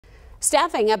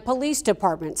Staffing at police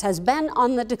departments has been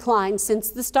on the decline since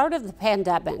the start of the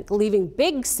pandemic, leaving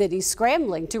big cities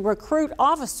scrambling to recruit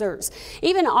officers,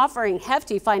 even offering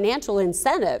hefty financial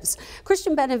incentives.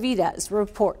 Christian Benavides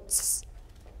reports.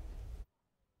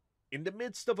 In the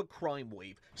midst of a crime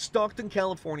wave, Stockton,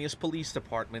 California's police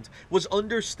department was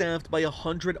understaffed by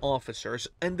 100 officers,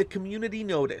 and the community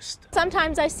noticed.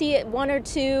 Sometimes I see it one or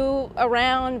two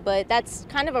around, but that's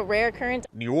kind of a rare occurrence.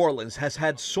 New Orleans has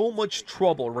had so much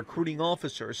trouble recruiting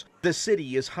officers, the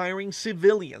city is hiring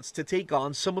civilians to take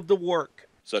on some of the work,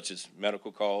 such as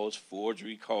medical calls,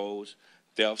 forgery calls,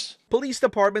 thefts. Police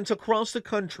departments across the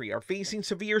country are facing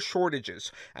severe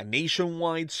shortages. A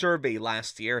nationwide survey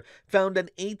last year found an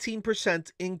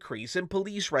 18% increase in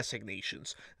police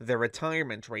resignations. The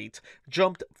retirement rate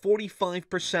jumped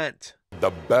 45%.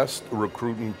 The best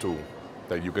recruiting tool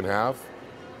that you can have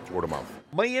is word of mouth.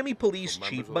 Miami Police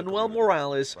Chief Manuel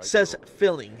Morales says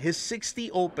filling his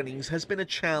 60 openings has been a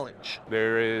challenge.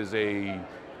 There is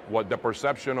what the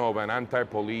perception of an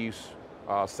anti-police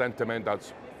sentiment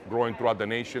that's growing throughout the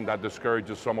nation that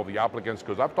discourages some of the applicants,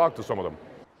 because I've talked to some of them.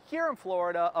 Here in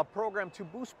Florida, a program to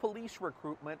boost police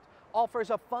recruitment offers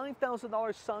a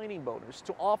 $5,000 signing bonus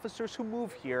to officers who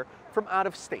move here from out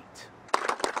of state.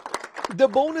 The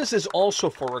bonus is also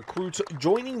for recruits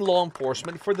joining law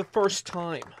enforcement for the first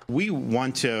time. We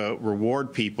want to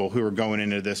reward people who are going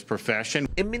into this profession.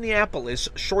 In Minneapolis,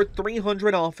 short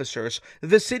 300 officers,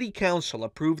 the city council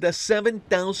approved a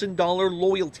 $7,000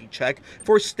 loyalty check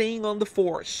for staying on the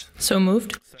force. So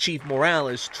moved. Chief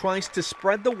Morales tries to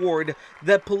spread the word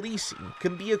that policing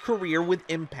can be a career with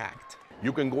impact.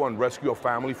 You can go and rescue a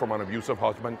family from an abusive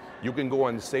husband. You can go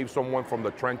and save someone from the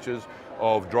trenches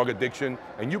of drug addiction,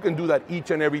 and you can do that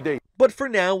each and every day. But for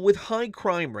now, with high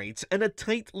crime rates and a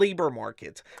tight labor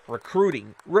market,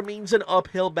 recruiting remains an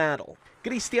uphill battle.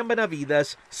 Christian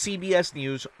Benavides, CBS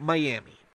News, Miami.